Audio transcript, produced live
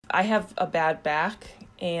I have a bad back,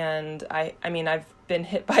 and I mean, I've been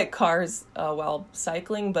hit by cars while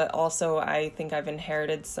cycling, but also I think I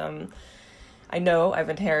know I've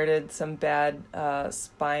inherited some bad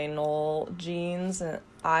spinal genes. And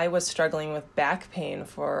I was struggling with back pain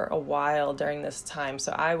for a while during this time,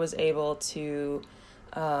 so I was able to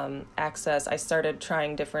I started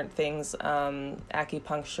trying different things,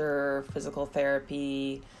 acupuncture, physical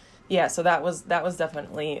therapy. Yeah, so that was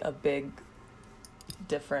definitely a big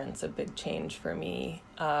difference, a big change for me.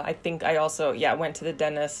 I think I also, went to the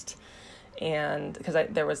dentist, and because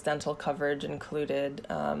there was dental coverage included,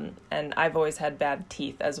 and I've always had bad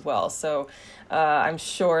teeth as well. So I'm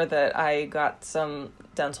sure that I got some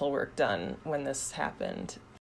dental work done when this happened.